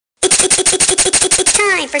It's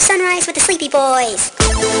time for Sunrise with the Sleepy Boys.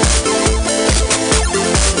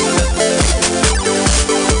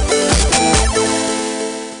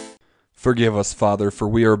 Forgive us, Father, for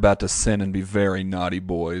we are about to sin and be very naughty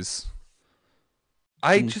boys.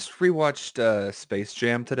 I just rewatched Space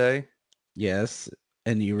Jam today. Yes,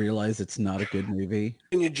 and you realize it's not a good movie.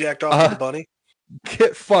 And you jacked off to the bunny?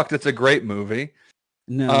 Get fucked. It's a great movie.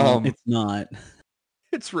 No, it's not.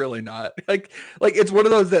 It's really not. Like it's one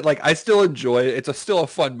of those that I still enjoy it. It's still a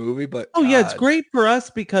fun movie, but yeah, it's great for us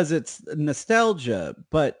because it's nostalgia.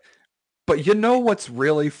 But you know what's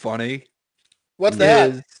really funny? What's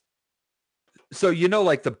that? So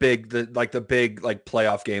the big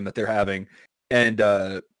playoff game that they're having, and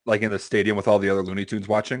in the stadium with all the other Looney Tunes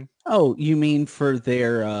watching. Oh, you mean for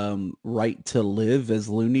their right to live as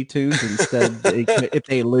Looney Tunes instead? If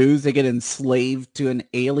they lose, they get enslaved to an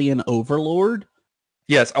alien overlord.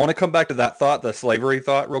 Yes, I want to come back to that thought, the slavery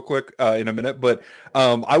thought, real quick in a minute. But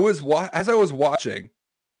as I was watching,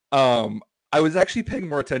 I was actually paying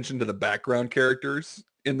more attention to the background characters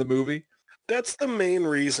in the movie. That's the main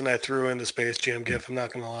reason I threw in the Space Jam gif, I'm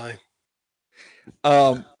not going to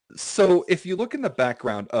lie. So if you look in the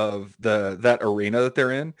background of that arena that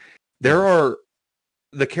they're in, there are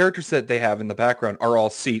the characters that they have in the background are all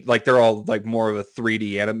they're all more of a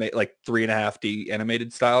 3D animate, 3.5D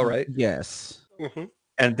animated style, right? Yes. Mm-hmm.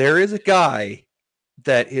 And there is a guy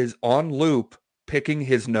that is on loop picking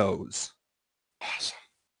his nose. Awesome.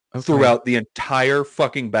 Throughout the entire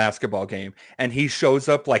fucking basketball game, and he shows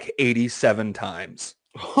up 87 times.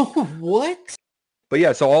 Oh, what? But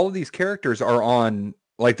yeah, so all of these characters are on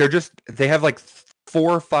they have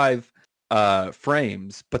 4 or 5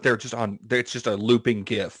 frames, but they're just on. It's just a looping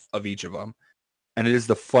GIF of each of them, and it is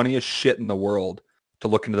the funniest shit in the world to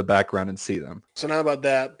look into the background and see them. So not about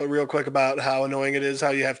that, but real quick about how annoying it is, how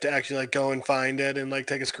you have to actually go and find it and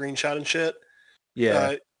take a screenshot and shit.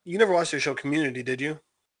 Yeah. You never watched the show Community, did you?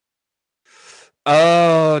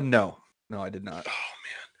 No, I did not. Oh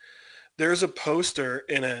man, there's a poster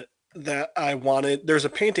in it that I wanted. There's a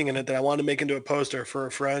painting in it that I wanted to make into a poster for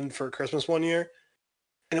a friend for Christmas one year,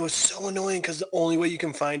 and it was so annoying because the only way you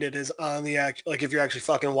can find it is on the if you're actually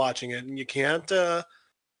fucking watching it, and you can't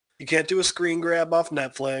do a screen grab off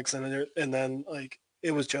Netflix, and then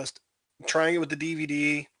it was just trying it with the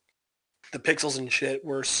DVD. The pixels and shit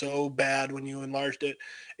were so bad when you enlarged it.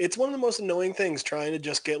 It's one of the most annoying things trying to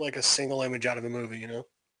just get a single image out of a movie, you know?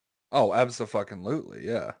 Oh, absolutely,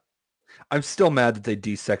 yeah. I'm still mad that they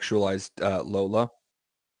desexualized Lola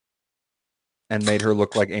and made her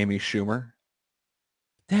look like Amy Schumer.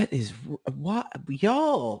 That is what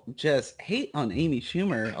y'all just hate on Amy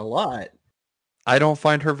Schumer a lot. I don't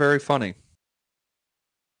find her very funny.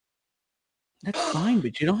 That's fine,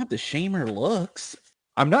 but you don't have to shame her looks.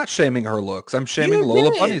 I'm not shaming her looks. I'm shaming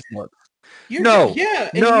Lola Bunny's looks.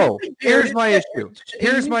 Here's my issue.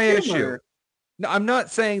 Here's my issue. No, I'm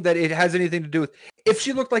not saying that it has anything to do with... If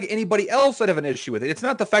she looked like anybody else, I'd have an issue with it. It's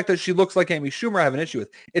not the fact that she looks like Amy Schumer I have an issue with.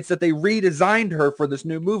 It's that they redesigned her for this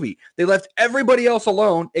new movie. They left everybody else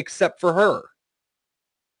alone except for her.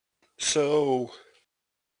 So,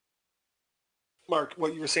 Mark,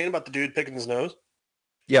 what you were saying about the dude picking his nose?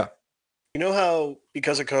 Yeah. You know how,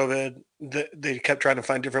 because of COVID, they kept trying to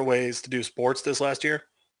find different ways to do sports this last year?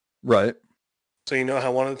 Right. So you know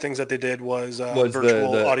how one of the things that they did was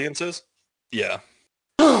virtual audiences? Yeah.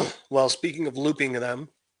 Well, speaking of looping them,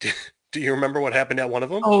 do you remember what happened at one of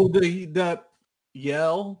them? Oh, the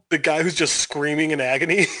yell? The guy who's just screaming in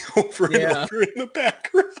agony over and over in the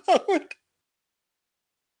background.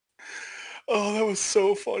 Oh, that was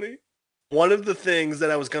so funny. One of the things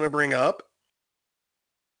that I was going to bring up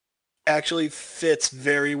actually fits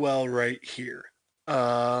very well right here.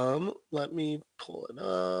 Let me pull it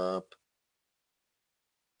up.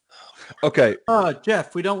 Okay.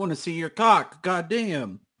 Jeff, we don't want to see your cock.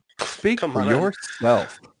 Goddamn. Speak for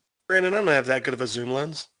yourself. Brandon, I don't have that good of a zoom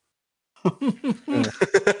lens.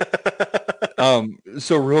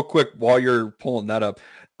 So real quick, while you're pulling that up,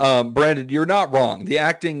 Brandon, you're not wrong. The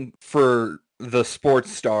acting for the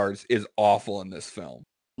sports stars is awful in this film.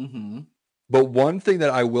 Mm-hmm. But one thing that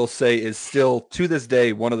I will say is still, to this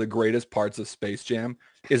day, one of the greatest parts of Space Jam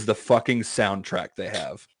is the fucking soundtrack they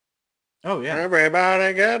have. Oh, yeah.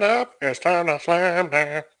 Everybody get up. It's time to slam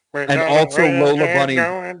down. And also Lola Bunny.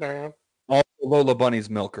 Also Lola Bunny's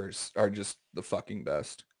milkers are just the fucking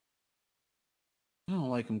best. I don't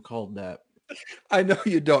like them called that. I know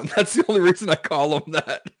you don't. That's the only reason I call them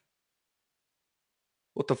that.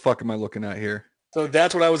 What the fuck am I looking at here? So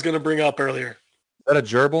that's what I was going to bring up earlier. Is that a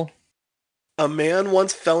gerbil? A man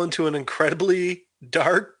once fell into an incredibly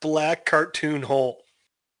dark black cartoon hole.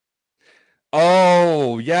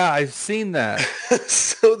 Oh, yeah, I've seen that.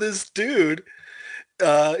 So this dude,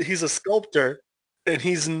 he's a sculptor, and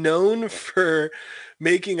he's known for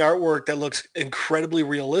making artwork that looks incredibly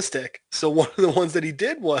realistic. So one of the ones that he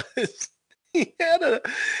did was he had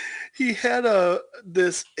a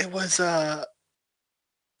this it was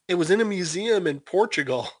in a museum in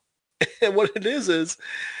Portugal. And what it is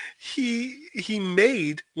he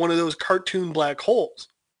made one of those cartoon black holes.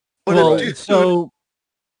 But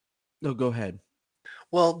well, go ahead.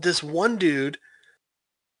 Well, this one dude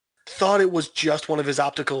thought it was just one of his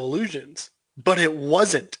optical illusions, but it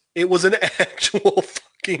wasn't. It was an actual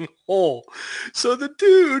fucking hole. So the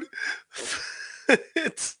dude,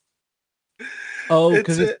 it's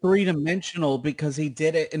because it's three-dimensional because he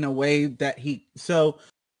did it in a way that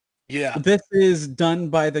yeah. This is done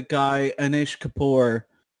by the guy Anish Kapoor,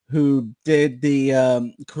 who did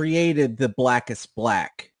created the Blackest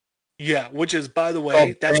Black. Yeah, which is, by the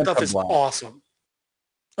way, that stuff is awesome.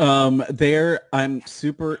 I'm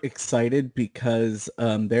super excited because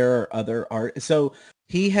there are other art. So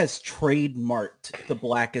he has trademarked the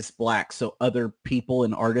Blackest Black, so other people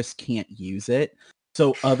and artists can't use it.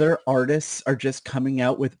 So other artists are just coming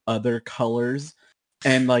out with other colors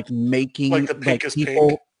and like making like the pink is people.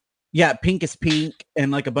 Pink. Yeah, Pink is Pink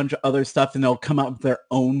and like a bunch of other stuff, and they'll come out with their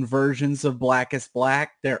own versions of Blackest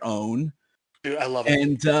Black, their own. Dude, I love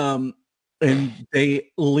it. And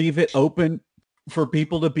they leave it open for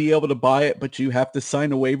people to be able to buy it, but you have to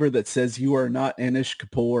sign a waiver that says you are not Anish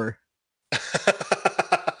Kapoor.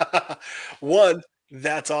 1,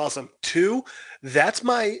 that's awesome. 2, that's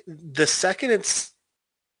the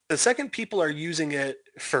second people are using it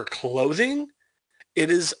for clothing, it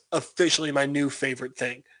is officially my new favorite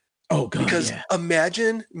thing. Oh, God, because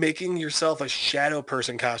imagine making yourself a shadow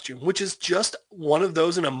person costume, which is just one of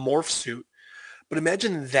those in a morph suit. But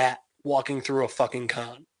imagine that walking through a fucking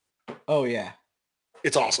con. Oh, yeah.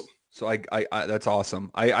 It's awesome. So I that's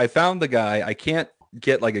awesome. I found the guy. I can't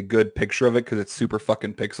get like a good picture of it because it's super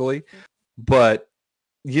fucking pixely. But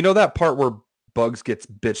you know that part where Bugs gets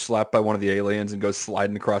bitch slapped by one of the aliens and goes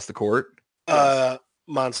sliding across the court?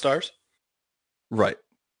 Monstars. Right.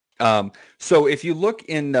 So if you look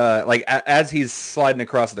in, as he's sliding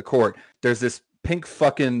across the court, there's this pink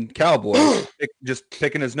fucking cowboy just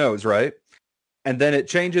picking his nose, right? And then it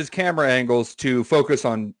changes camera angles to focus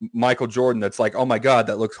on Michael Jordan. That's like, oh my God,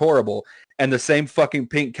 that looks horrible. And the same fucking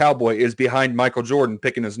pink cowboy is behind Michael Jordan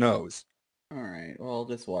picking his nose. All right. Well, I'll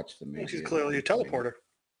just watch the movie. He's clearly a teleporter.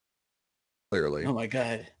 Clearly. Oh my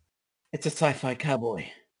God. It's a sci-fi cowboy.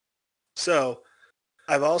 So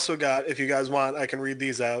I've also got, if you guys want, I can read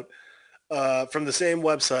these out. From the same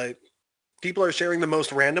website, people are sharing the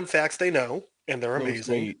most random facts they know, and they're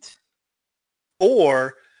amazing.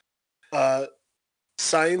 Or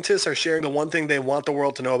scientists are sharing the one thing they want the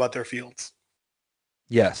world to know about their fields.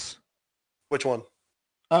 Yes. Which one?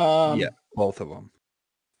 Yeah, both of them.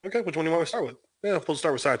 Okay, which one do you want to start with? Yeah, we'll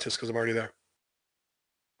start with scientists because I'm already there.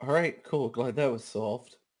 All right, cool. Glad that was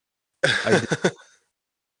solved.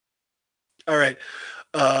 All right.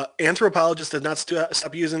 Anthropologists did not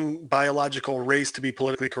stop using biological race to be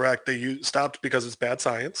politically correct. They stopped because it's bad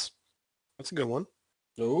science. That's a good one.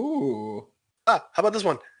 Ooh. How about this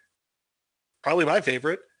one? Probably my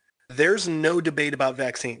favorite. There's no debate about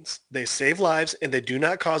vaccines. They save lives and they do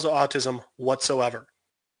not cause autism whatsoever.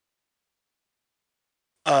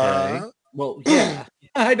 Okay. Well, yeah.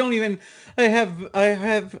 I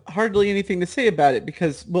have hardly anything to say about it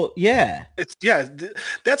because, well, yeah. That's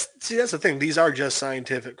the thing. These are just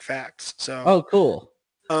scientific facts. So. Oh, cool.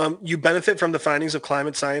 You benefit from the findings of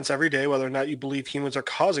climate science every day, whether or not you believe humans are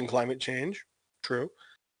causing climate change. True.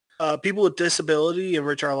 People with disability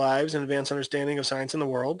enrich our lives and advance understanding of science in the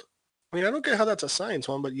world. I mean, I don't get how that's a science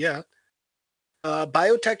one, but yeah.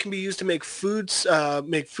 Biotech can be used to make food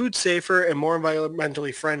safer and more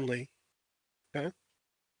environmentally friendly. Okay.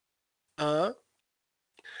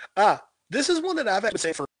 This is one that I've had to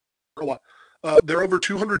say for a while. There are over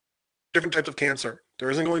 200 different types of cancer.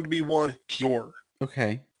 There isn't going to be one cure.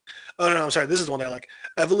 Okay. Oh, no, I'm sorry. This is one I like.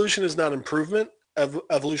 Evolution is not improvement.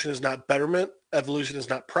 Evolution is not betterment. Evolution is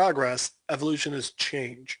not progress. Evolution is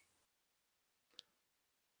change.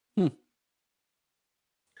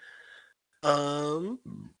 Oh,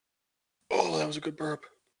 that was a good burp.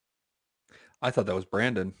 I thought that was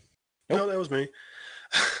Brandon. No, that was me.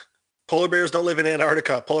 Polar bears don't live in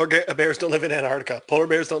Antarctica. Polar bears don't live in Antarctica. Polar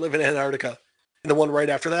bears don't live in Antarctica. And the one right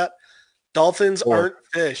after that, dolphins aren't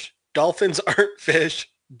fish. Dolphins aren't fish.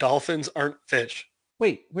 Dolphins aren't fish.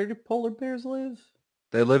 Wait, where do polar bears live?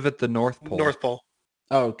 They live at the North Pole. North Pole.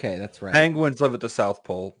 Oh, okay, that's right. Penguins live at the South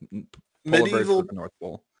Pole. Polar bears live at the North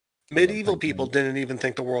Pole. Medieval people didn't even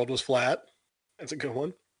think the world was flat. That's a good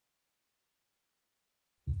one.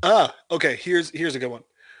 Okay. Here's a good one.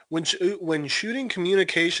 When shooting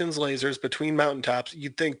communications lasers between mountaintops,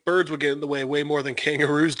 you'd think birds would get in the way more than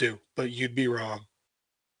kangaroos do, but you'd be wrong.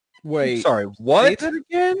 Wait, sorry, say what? that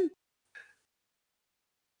again?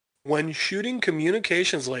 When shooting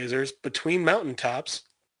communications lasers between mountaintops,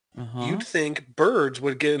 you'd Uh-huh. think birds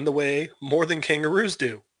would get in the way more than kangaroos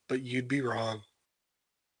do, but you'd be wrong.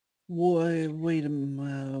 Wait,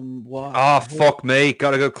 what? Ah, fuck me.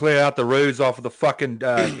 Gotta go clear out the roads off of the fucking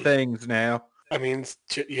things now. I mean,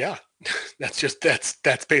 yeah, that's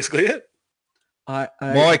basically it. I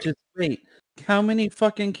Mike. just wait. How many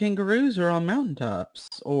fucking kangaroos are on mountaintops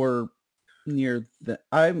or near the?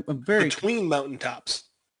 I'm very Between mountaintops.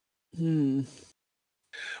 Hmm.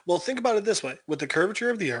 Well, think about it this way: with the curvature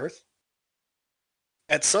of the Earth,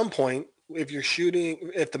 at some point, if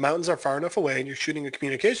the mountains are far enough away and you're shooting a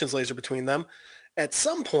communications laser between them, at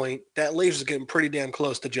some point that laser is getting pretty damn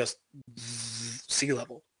close to just sea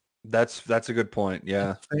level. That's a good point.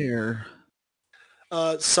 Yeah. That's fair.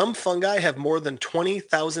 Some fungi have more than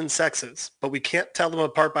 20,000 sexes, but we can't tell them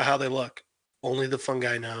apart by how they look. Only the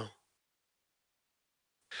fungi know.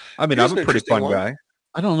 I mean, Here's I'm an a pretty interesting fun one. guy.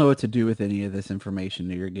 I don't know what to do with any of this information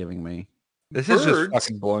that you're giving me. This is just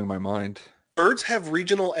fucking blowing my mind. Birds have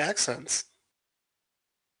regional accents.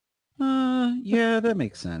 Yeah, that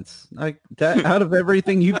makes sense. Like that out of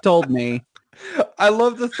everything you've told me. I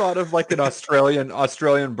love the thought of like an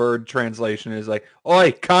Australian bird translation is like,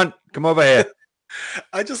 "Oi, cunt, come over here."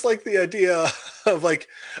 I just like the idea of like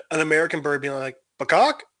an American bird being like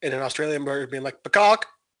peacock and an Australian bird being like peacock.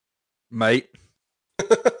 Mate.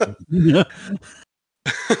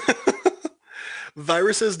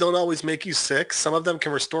 Viruses don't always make you sick. Some of them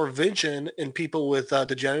can restore vision in people with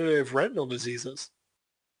degenerative retinal diseases.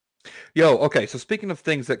 Yo, okay, so speaking of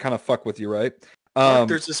things that kind of fuck with you, right? Mark,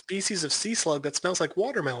 there's a species of sea slug that smells like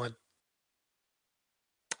watermelon.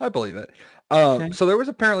 I believe it. Okay. So there was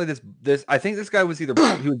apparently this. I think this guy was either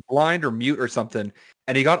he was blind or mute or something,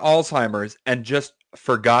 and he got Alzheimer's and just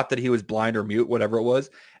forgot that he was blind or mute, whatever it was,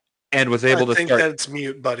 and was able to I think start. that it's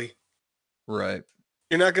mute, buddy. Right.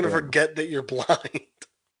 You're not going to forget that you're blind.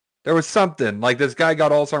 There was something like this guy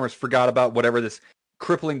got Alzheimer's, forgot about whatever this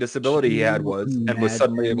crippling disability he had was, and was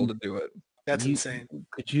suddenly able to do it. That's insane.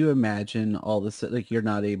 Could you imagine all this? Like you're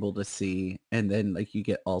not able to see, and then like you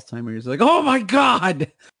get Alzheimer's. Like, oh my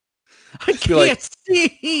god, I can't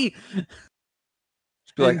see.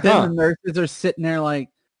 Just be like, and then the nurses are sitting there like,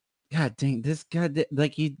 God dang, this guy,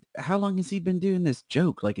 like how long has he been doing this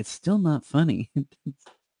joke? Like, it's still not funny.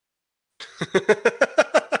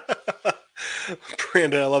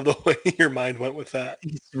 Brandon, I love the way your mind went with that.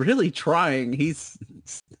 He's really trying.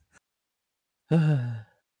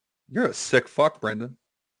 You're a sick fuck, Brendan.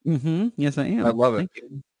 Mm-hmm. Yes, I am. I love it.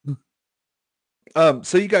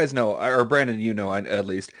 So you guys know, or Brandon, you know, at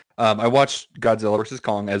least, I watched Godzilla vs.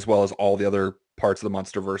 Kong as well as all the other parts of the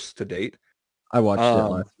MonsterVerse to date. I watched it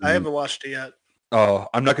last night. I haven't watched it yet. Oh,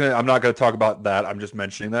 I'm not gonna talk about that. I'm just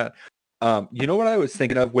mentioning that. You know what I was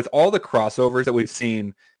thinking of with all the crossovers that we've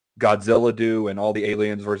seen Godzilla do and all the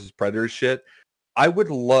Aliens versus Predators shit. I would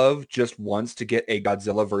love just once to get a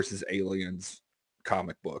Godzilla versus Aliens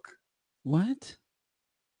comic book. What?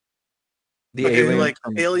 The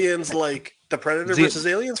Aliens like the Predator versus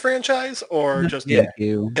Aliens franchise, or just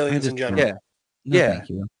Aliens in general? Yeah, no, thank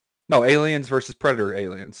you. No, Aliens versus Predator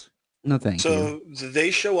aliens. No, thank you. So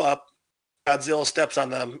they show up, Godzilla steps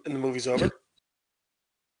on them, and the movie's over.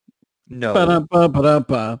 No.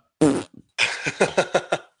 Ba-da-ba-ba-da-ba.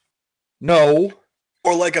 No.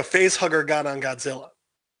 Or like a face hugger got on Godzilla.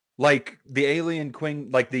 Like the alien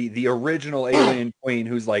queen, like the original alien queen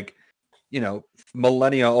who's like, you know,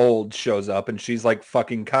 millennia old shows up and she's like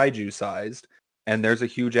fucking kaiju sized and there's a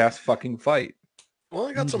huge ass fucking fight. Well,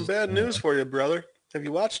 I got some bad news for you, brother. Have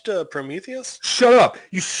you watched Prometheus? Shut up.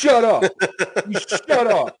 You shut up. You shut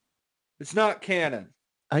up. It's not canon.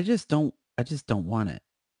 I just don't want it.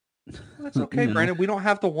 That's okay, Brandon. We don't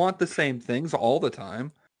have to want the same things all the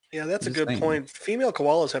time. Yeah, that's a good point. Female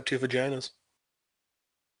koalas have 2 vaginas.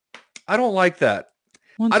 I don't like that.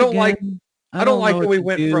 I don't like that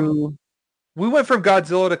we went from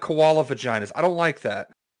Godzilla to koala vaginas. I don't like that.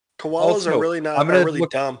 Koalas are really not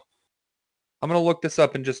dumb. I'm gonna look this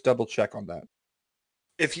up and just double check on that.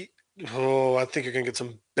 I think you're gonna get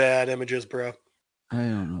some bad images, bro. I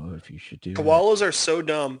don't know if you should do. Koalas are so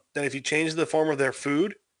dumb that if you change the form of their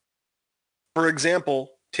food, for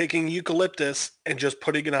example, taking eucalyptus and just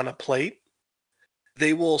putting it on a plate,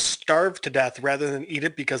 they will starve to death rather than eat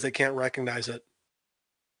it because they can't recognize it.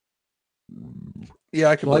 Yeah,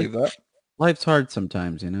 I can believe that. Life's hard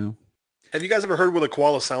sometimes, you know. Have you guys ever heard what a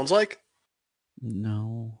koala sounds like?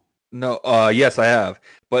 No. No, yes, I have.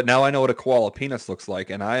 But now I know what a koala penis looks like,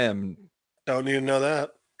 and I am... Don't need to know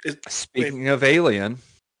that. Speaking of Alien...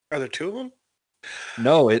 Are there two of them?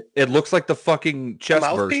 No, it looks like the fucking chest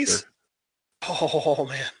mouthpiece? burster. Oh,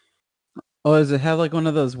 man. Oh, does it have like one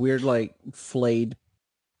of those weird like flayed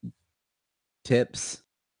tips?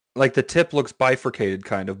 Like the tip looks bifurcated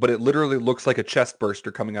kind of, but it literally looks like a chest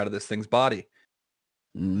burster coming out of this thing's body.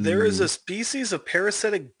 There is a species of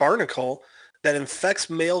parasitic barnacle that infects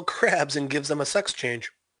male crabs and gives them a sex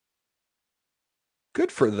change.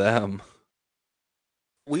 Good for them.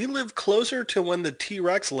 We live closer to when the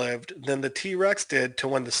T-Rex lived than the T-Rex did to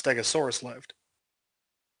when the Stegosaurus lived.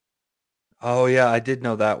 Oh, yeah, I did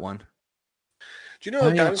know that one. Do you know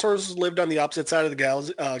that dinosaurs lived on the opposite side of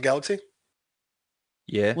the galaxy?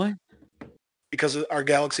 Yeah. What? Because our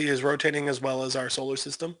galaxy is rotating as well as our solar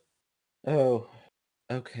system. Oh,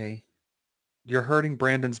 okay. You're hurting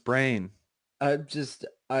Brandon's brain. I'm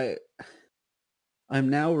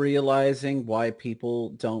now realizing why people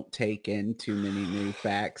don't take in too many new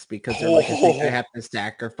facts because they're like, I think I have to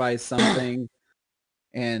sacrifice something.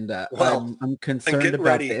 And I'm concerned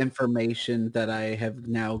about the information that I have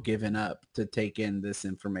now given up to take in this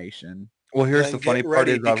information. Well, here's the funny part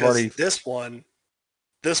is I've already...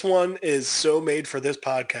 This one is so made for this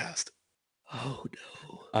podcast. Oh,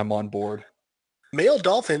 no. I'm on board. Male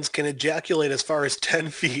dolphins can ejaculate as far as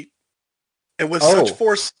 10 feet. And with such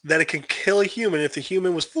force that it can kill a human if the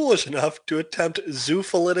human was foolish enough to attempt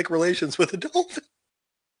zoophilitic relations with a dolphin.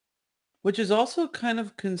 Which is also kind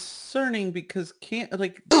of concerning because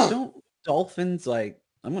don't dolphins I'm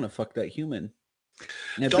going to fuck that human.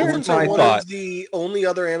 Dolphins are one of the only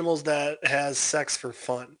other animals that has sex for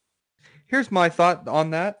fun. Here's my thought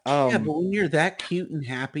on that. Yeah, but when you're that cute and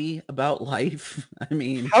happy about life, I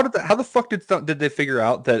mean... How the fuck did they figure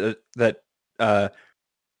out that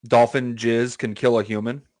dolphin jizz can kill a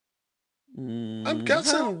human? I'm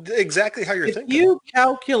guessing exactly how you're thinking. If you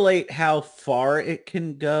calculate how far it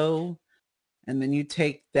can go, and then you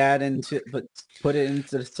take that put it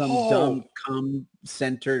into some dumb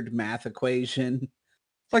cum-centered math equation.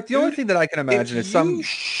 Like the only thing that I can imagine is you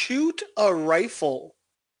shoot a rifle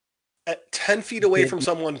at 10 feet away from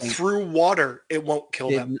someone through water, it won't kill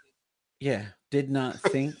them. Yeah, did not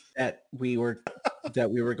think that we were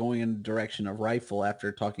going in the direction of rifle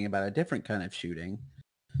after talking about a different kind of shooting.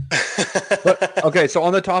 But, okay, so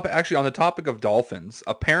on the topic of dolphins,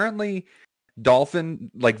 apparently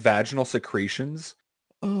dolphin vaginal secretions.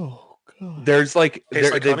 Oh god. There's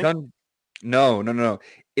they've done no.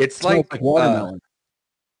 It's like watermelon.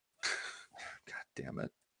 God damn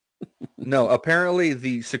it. No, apparently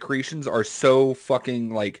the secretions are so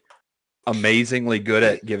fucking amazingly good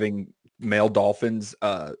at giving male dolphins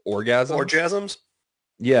orgasms.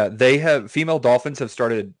 Yeah, female dolphins have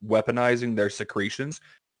started weaponizing their secretions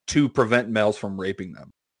to prevent males from raping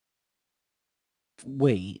them.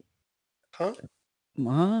 Wait. Huh?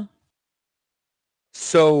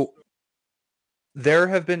 So there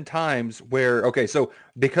have been times where so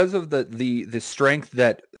because of the strength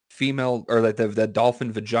that female or that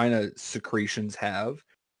dolphin vagina secretions have,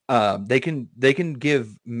 they can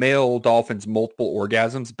give male dolphins multiple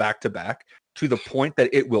orgasms back to back to the point that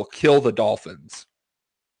it will kill the dolphins.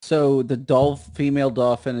 So the female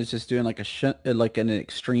dolphin is just doing an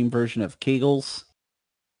extreme version of Kegels,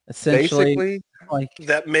 essentially. Basically,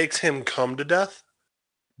 that makes him come to death.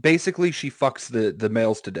 Basically, she fucks the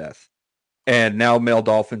males to death, and now male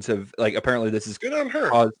dolphins have apparently this is good on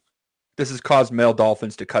her. This has caused male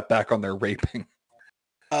dolphins to cut back on their raping.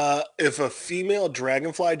 If a female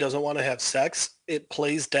dragonfly doesn't want to have sex, it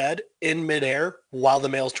plays dead in midair while the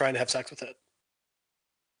male's trying to have sex with it.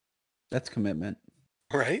 That's commitment.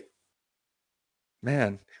 Right?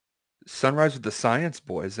 Man, sunrise with the science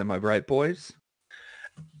boys. Am I right, boys?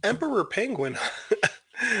 Emperor penguin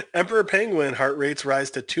heart rates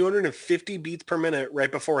rise to 250 beats per minute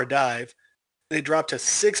right before a dive. They drop to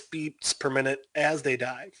 6 beats per minute as they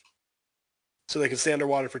dive. So they can stay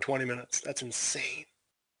underwater for 20 minutes. That's insane.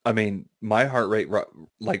 I mean, my heart rate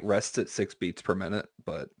rests at 6 beats per minute,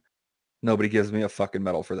 but nobody gives me a fucking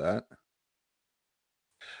medal for that.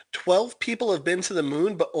 12 people have been to the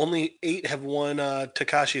moon, but only 8 have won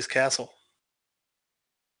Takashi's Castle.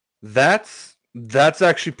 That's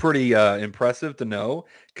actually pretty impressive to know,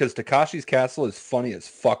 because Takashi's Castle is funny as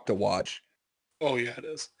fuck to watch. Oh yeah, it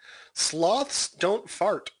is. Sloths don't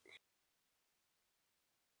fart.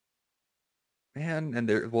 Man, and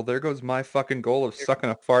there goes my fucking goal of sucking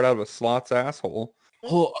a fart out of a sloth's asshole.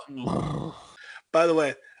 By the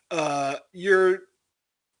way,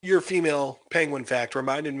 your female penguin fact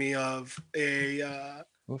reminded me of a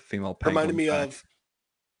female penguin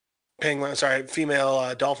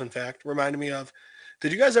female dolphin fact reminded me of,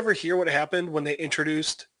 did you guys ever hear what happened when they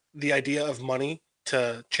introduced the idea of money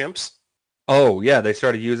to chimps? Oh, yeah, they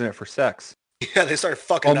started using it for sex. Yeah, they started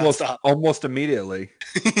fucking nonstop. Almost immediately.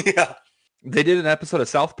 Yeah. They did an episode of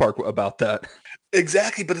South Park about that.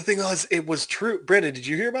 Exactly, but the thing was, it was true. Brandon, did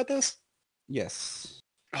you hear about this? Yes.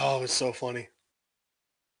 Oh, it was so funny.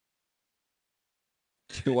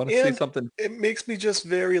 Do you want to see something? It makes me just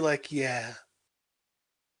very like, yeah.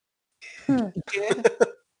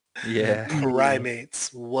 Yeah.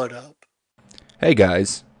 Primates, what up? Hey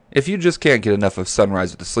guys, if you just can't get enough of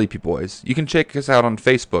Sunrise with the Sleepy Boys, you can check us out on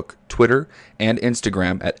Facebook, Twitter, and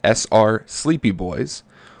Instagram at SR Sleepy Boys.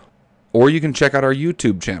 Or you can check out our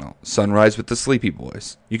YouTube channel, Sunrise with the Sleepy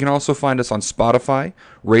Boys. You can also find us on Spotify,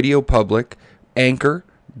 Radio Public, Anchor,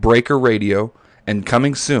 Breaker Radio, and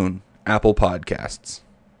coming soon, Apple Podcasts.